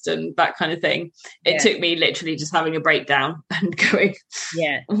embarrassed and that kind of thing. It took me literally just having a breakdown and going,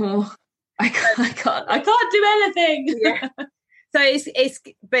 I can't do anything. Yeah. So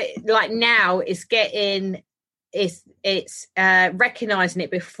but like now it's getting, it's recognizing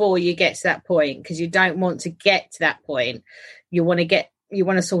it before you get to that point, because you don't want to get to that point. You want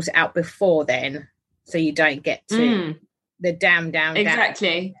to sort it out before then, so you don't get to the down.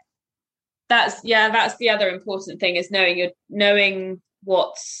 Exactly. That's the other important thing, is knowing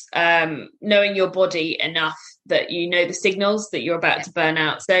your body enough that you know the signals that you're about to burn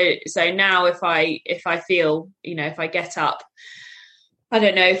out. So now if I feel, if I get up, I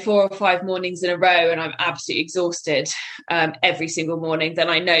don't know, 4 or 5 mornings in a row and I'm absolutely exhausted every single morning, then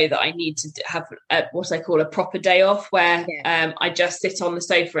I know that I need to have what I call a proper day off, where I just sit on the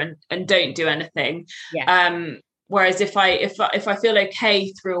sofa and don't do anything. Whereas if I feel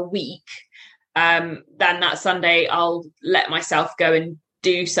okay through a week, then that Sunday I'll let myself go and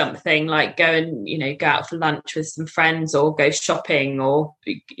do something, like go and go out for lunch with some friends, or go shopping, or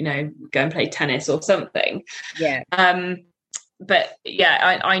go and play tennis or something. But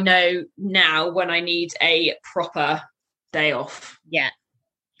I know now when I need a proper day off.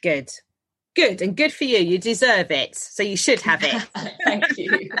 Good and good for you. You deserve it, so you should have it. Thank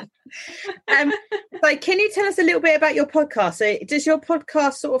you. So can you tell us a little bit about your podcast? So does your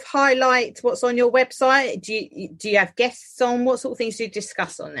podcast sort of highlight what's on your website? Do you have guests on? What sort of things do you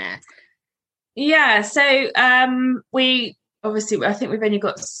discuss on there? So we obviously, I think we've only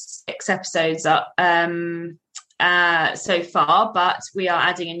got 6 episodes up so far, but we are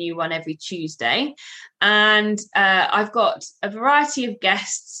adding a new one every Tuesday, and I've got a variety of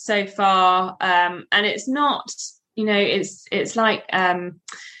guests so far, and it's not, it's like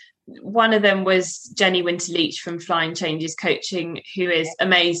one of them was Jenny Winterleach from Flying Changes Coaching, who is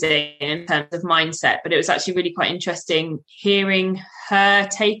amazing in terms of mindset, but it was actually really quite interesting hearing her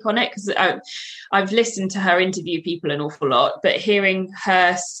take on it, because I've listened to her interview people an awful lot, but hearing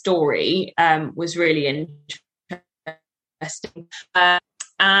her story was really interesting.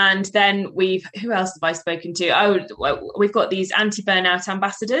 And then who else have I spoken to? We've got these anti-burnout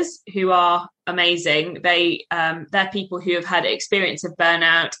ambassadors who are amazing. They're people who have had experience of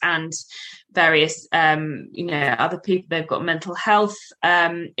burnout and various other people. They've got mental health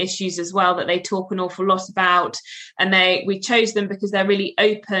issues as well that they talk an awful lot about, and we chose them because they're really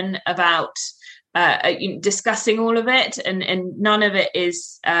open about discussing all of it, and none of it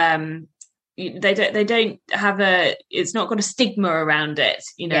is they don't have it's not got a stigma around it,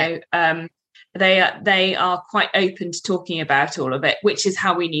 they are quite open to talking about all of it, which is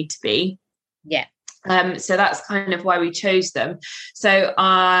how we need to be. So that's kind of why we chose them. So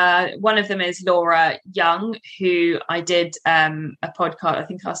one of them is Laura Young, who I did a podcast. I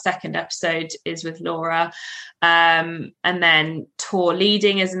think our second episode is with Laura. And then Tor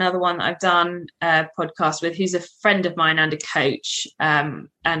Leading is another one that I've done a podcast with, who's a friend of mine and a coach.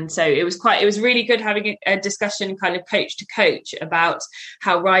 And so it was really good having a discussion kind of coach to coach about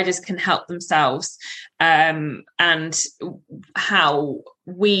how riders can help themselves, and how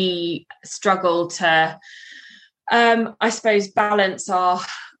we struggle to, I suppose, balance our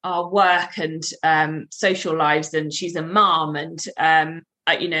work and social lives. And she's a mom, and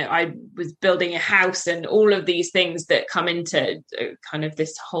I was building a house, and all of these things that come into kind of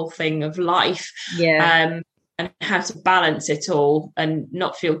this whole thing of life. And how to balance it all and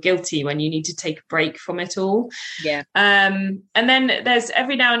not feel guilty when you need to take a break from it all. And then there's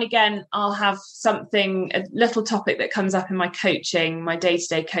every now and again I'll have a little topic that comes up in my coaching, my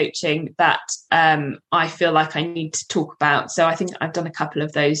day-to-day coaching, that I feel like I need to talk about. So I think I've done a couple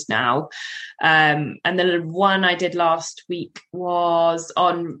of those now. And the one I did last week was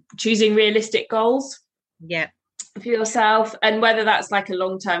on choosing realistic goals for yourself, and whether that's like a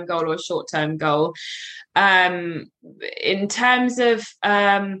long-term goal or a short-term goal. In terms of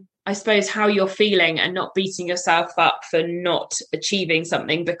I suppose how you're feeling, and not beating yourself up for not achieving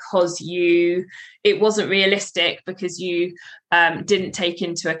something because it wasn't realistic, because you didn't take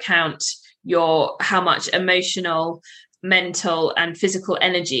into account how much emotional, mental and physical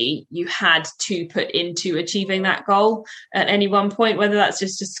energy you had to put into achieving that goal at any one point, whether that's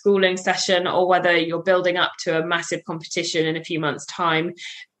just a schooling session or whether you're building up to a massive competition in a few months' time.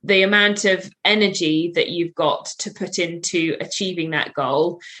 The amount of energy that you've got to put into achieving that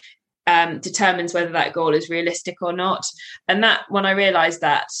goal determines whether that goal is realistic or not. And that, when I realized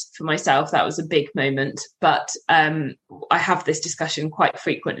that for myself, that was a big moment. But I have this discussion quite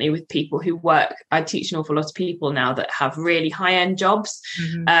frequently with people who work. I teach an awful lot of people now that have really high-end jobs,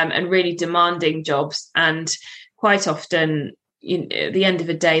 and really demanding jobs. And quite often, at the end of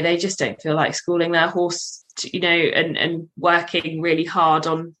the day, they just don't feel like schooling their horse, and working really hard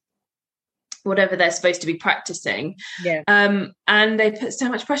on whatever they're supposed to be practicing. And they put so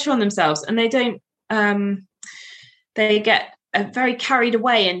much pressure on themselves, and they don't they get very carried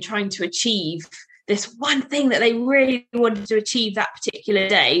away in trying to achieve this one thing that they really wanted to achieve that particular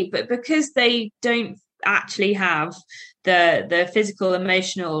day, but because they don't actually have the physical,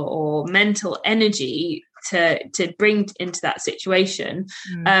 emotional or mental energy to bring into that situation,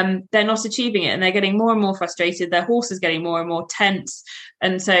 they're not achieving it, and they're getting more and more frustrated. Their horse is getting more and more tense,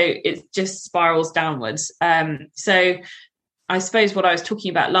 and so it just spirals downwards. So I suppose what I was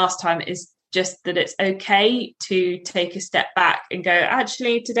talking about last time is just that it's okay to take a step back and go,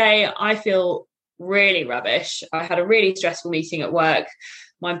 actually today I feel really rubbish. I had a really stressful meeting at work.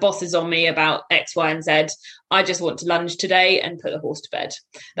 My boss is on me about X, Y, and Z. I just want to lunge today and put the horse to bed.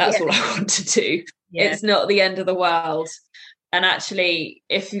 That's all I want to do. It's not the end of the world. And actually,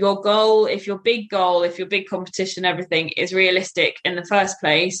 if your big goal, if your big competition, everything is realistic in the first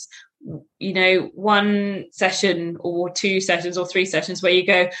place, one session or 2 sessions or 3 sessions where you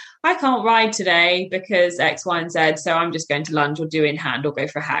go, I can't ride today because X, Y, and Z, so I'm just going to lunge or do in hand or go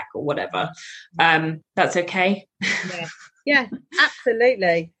for a hack or whatever. That's okay. Yeah,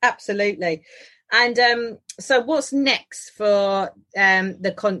 absolutely. And so what's next for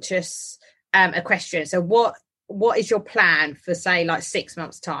the Conscious Equestrian? So what is your plan for, say, like 6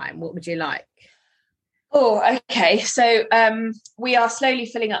 months' time? What would you like? Oh, okay. So we are slowly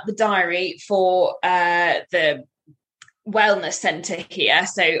filling up the diary for the wellness centre here.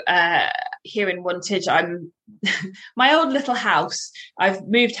 So here in Wantage, I'm my old little house. I've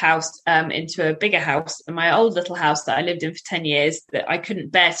moved house into a bigger house, and my old little house that I lived in for 10 years that I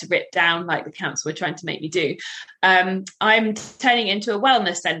couldn't bear to rip down like the council were trying to make me do. I'm turning into a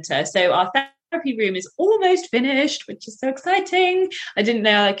wellness centre. So our therapy room is almost finished, which is so exciting. I didn't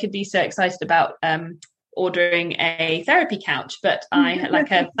know I could be so excited about ordering a therapy couch, but I had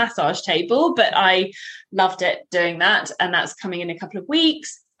like a massage table, but I loved it doing that, and that's coming in a couple of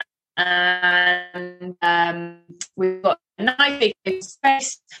weeks. and we've got a nice big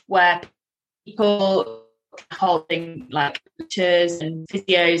space where people holding like lectures and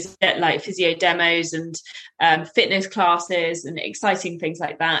physios, like physio demos and fitness classes and exciting things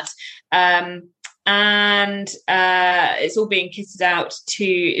like that. And it's all being kitted out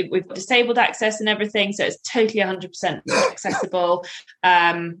we've got disabled access and everything, so it's totally 100% accessible.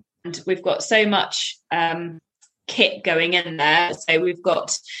 And we've got so much kit going in there. So we've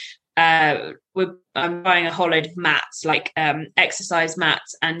got I'm buying a whole load of mats, like exercise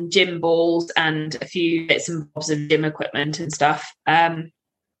mats and gym balls and a few bits and bobs of gym equipment and stuff. And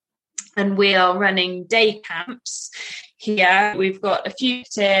we are running day camps here. We've got a few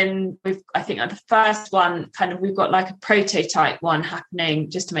in. I think the first one we've got like a prototype one happening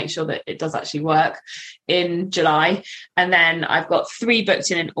just to make sure that it does actually work in July. And then I've got 3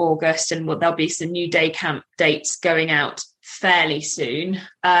 booked in August, and there'll be some new day camp dates going out fairly soon.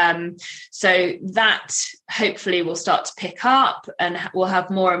 So that hopefully will start to pick up, and we'll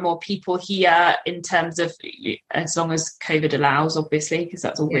have more and more people here, in terms of, as long as COVID allows, obviously, because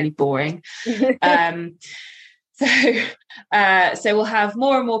that's all really boring. So we'll have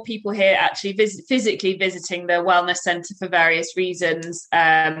more and more people here actually physically visiting the wellness centre for various reasons,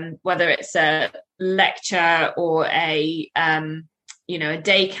 whether it's a lecture or a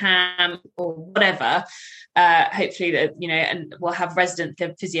day camp or whatever. Hopefully that, and we'll have resident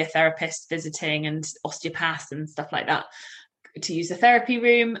physiotherapists visiting and osteopaths and stuff like that to use the therapy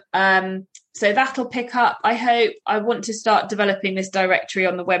room. So that'll pick up, I hope. I want to start developing this directory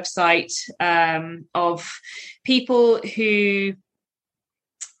on the website of people who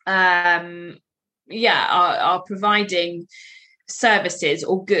are providing services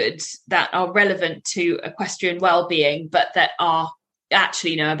or goods that are relevant to equestrian well-being, but that are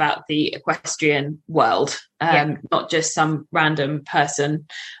actually know about the equestrian world, not just some random person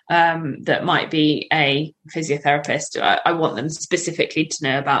that might be a physiotherapist. I want them specifically to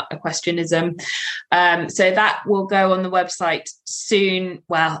know about equestrianism. So that will go on the website soon.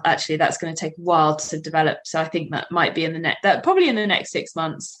 Well, actually, that's going to take a while to develop. So I think that might be probably in the next 6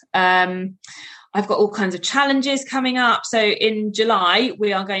 months. I've got all kinds of challenges coming up. So in July,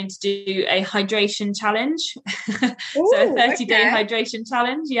 we are going to do a hydration challenge. So a 30-day hydration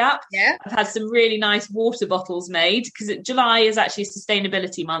challenge. Yeah. I've had some really nice water bottles made, because July is actually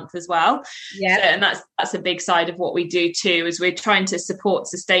sustainability month as well. Yeah. So, and that's a big side of what we do too, is we're trying to support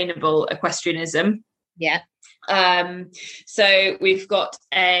sustainable equestrianism. Yeah. So we've got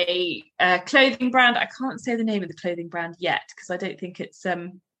a clothing brand. I can't say the name of the clothing brand yet, because I don't think it's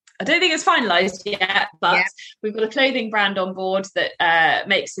finalised yet, but we've got a clothing brand on board that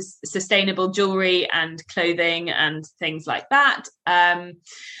makes sustainable jewellery and clothing and things like that.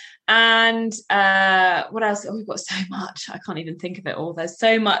 And what else? Oh, we've got so much. I can't even think of it all. There's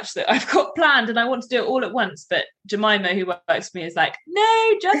so much that I've got planned, and I want to do it all at once. But Jemima, who works for me, is like,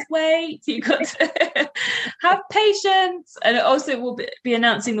 no, just wait. You've got to have patience. And also we'll be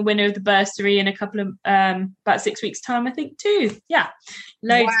announcing the winner of the bursary in a couple of, about 6 weeks' time, I think, too. Yeah,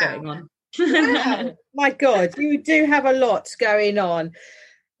 loads going on. Wow. My God, you do have a lot going on.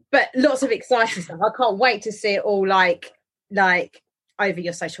 But lots of exciting stuff. I can't wait to see it all like over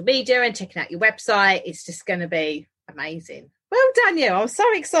your social media and checking out your website. It's just going to be amazing. Well done, you. I'm so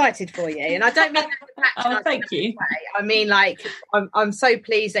excited for you, and I don't mean that. Thank you. I mean, like, I'm so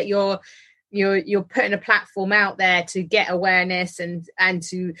pleased that you're putting a platform out there to get awareness and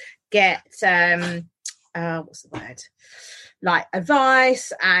to get what's the word, like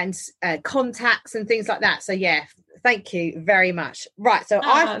advice and contacts and things like that. So yeah, thank you very much. Right, so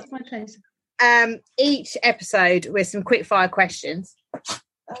it's my pleasure. Each episode with some quick fire questions.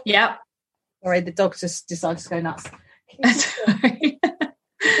 Yeah. Sorry, the dog just decided to go nuts. Sorry.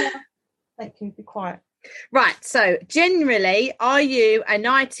 Thank you. Be quiet. Right. So, generally, are you a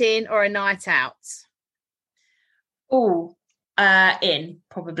night in or a night out? Oh, in,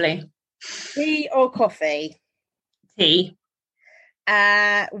 probably. Tea or coffee? Tea.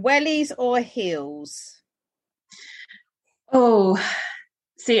 Wellies or heels? Oh,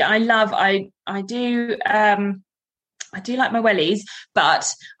 see, I do like my wellies,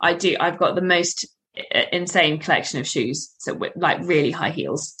 but I've got the most insane collection of shoes, so like really high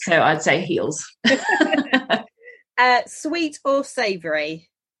heels. So I'd say heels. Sweet or savoury?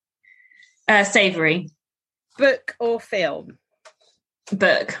 Savoury. Book or film?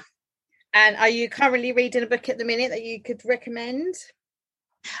 Book. And are you currently reading a book at the minute that you could recommend?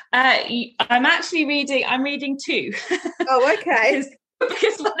 I'm reading 2. Oh, okay.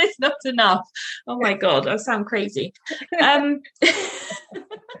 Because one is not enough. Oh my God, I sound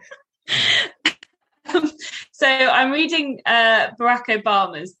So I'm reading Barack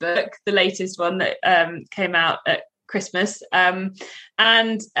Obama's book, the latest one that came out at Christmas. And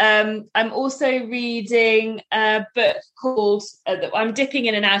I'm also reading a book called, I'm dipping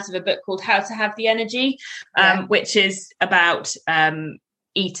in and out of a book called How to Have the Energy, which is about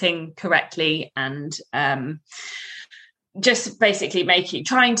eating correctly and just basically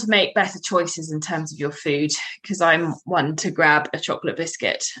trying to make better choices in terms of your food, because I'm one to grab a chocolate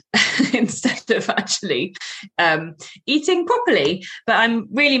biscuit instead of actually eating properly. But I'm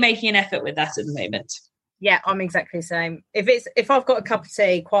really making an effort with that at the moment. Yeah, I'm exactly the same. If I've got a cup of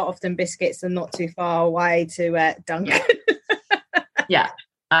tea, quite often biscuits are not too far away to Dunkin'. Yeah,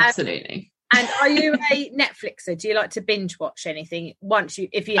 absolutely. And are you a Netflixer? Do you like to binge watch anything Oh,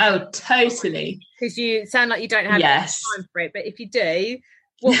 totally. Because you sound like you don't have time for it, but if you do,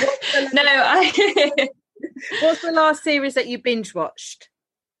 what's the last series that you binge watched?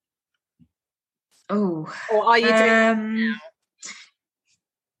 Oh, or are you doing?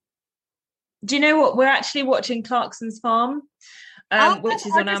 Do you know what? We're actually watching Clarkson's Farm, which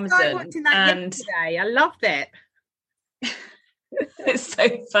is on Amazon. I watching that yesterday. I loved it. It's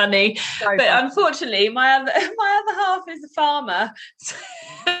so funny, but unfortunately my other half is a farmer, so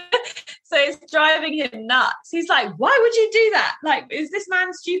it's driving him nuts. He's like, why would you do that? Like, is this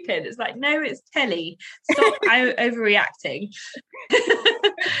man stupid? It's like, no, it's telly, stop overreacting.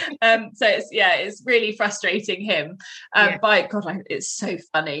 So it's really frustrating him. By God, it's so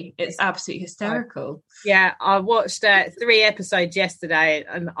funny. It's absolutely hysterical. Yeah, I watched 3 episodes yesterday,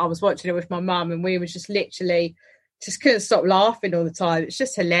 and I was watching it with my mum, and we were just literally couldn't stop laughing all the time. It's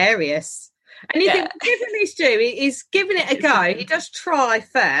just hilarious. And you think, giving this Stu, he's giving it a go. He does try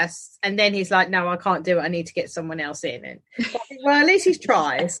first, and then he's like, no, I can't do it. I need to get someone else in. And I think, well, at least he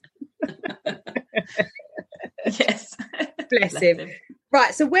tries. Yes. Bless him.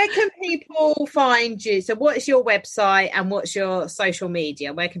 Right, so where can people find you? So what is your website and what's your social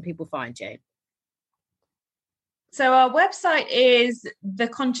media? Where can people find you? So our website is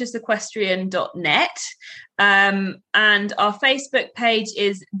theconsciousequestrian.net, and our Facebook page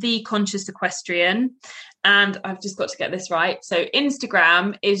is The Conscious Equestrian, and I've just got to get this right. So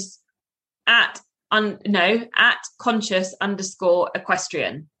Instagram is at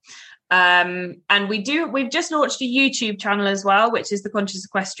conscious_equestrian. And we've just launched a YouTube channel as well, which is The Conscious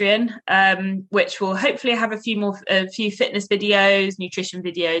Equestrian, which will hopefully have a few fitness videos, nutrition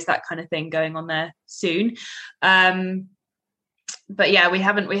videos, that kind of thing going on there soon. But yeah, we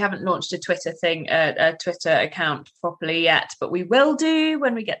haven't launched a Twitter account properly yet, but we will do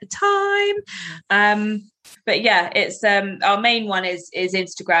when we get the time. But yeah, it's our main one is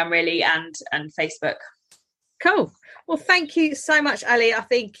Instagram really, and Facebook. Cool. Well, thank you so much, Ali. I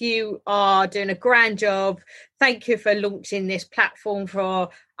think you are doing a grand job. Thank you for launching this platform for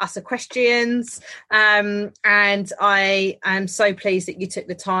us equestrians. And I am so pleased that you took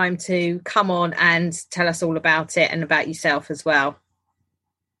the time to come on and tell us all about it and about yourself as well.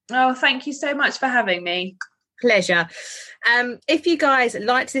 Oh, thank you so much for having me. Pleasure. If you guys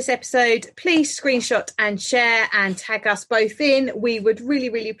liked this episode, please screenshot and share and tag us both in. We would really,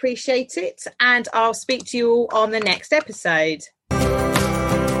 really appreciate it. And I'll speak to you all on the next episode.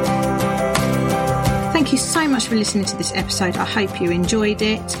 Thank you so much for listening to this episode. I hope you enjoyed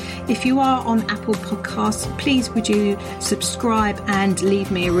it. If you are on Apple Podcasts, please would you subscribe and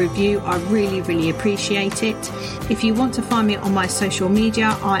leave me a review. I really, really appreciate it. If you want to find me on my social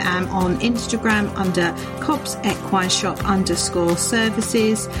media, I am on Instagram under Cobbs Equine Shop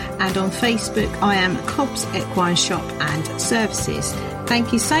 _services, and on Facebook I am Cobbs Equine Shop and Services.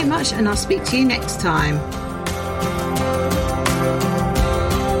 Thank you so much, and I'll speak to you next time.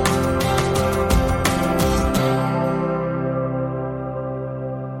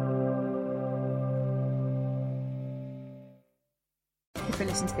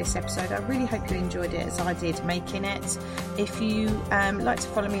 Listen to this episode. I really hope you enjoyed it as I did making it. If you like to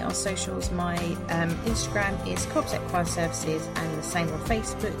follow me on socials, my Instagram is Cobbs Equine Services, and the same on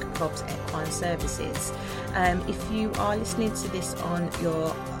Facebook, Cobbs Equine Services. If you are listening to this on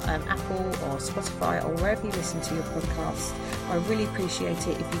your Apple or Spotify or wherever you listen to your podcast, I really appreciate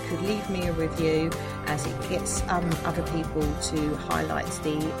it if you could leave me a review, as it gets other people to highlight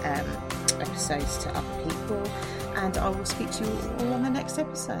the episodes to other people. And I will speak to you all on the next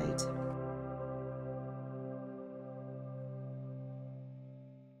episode.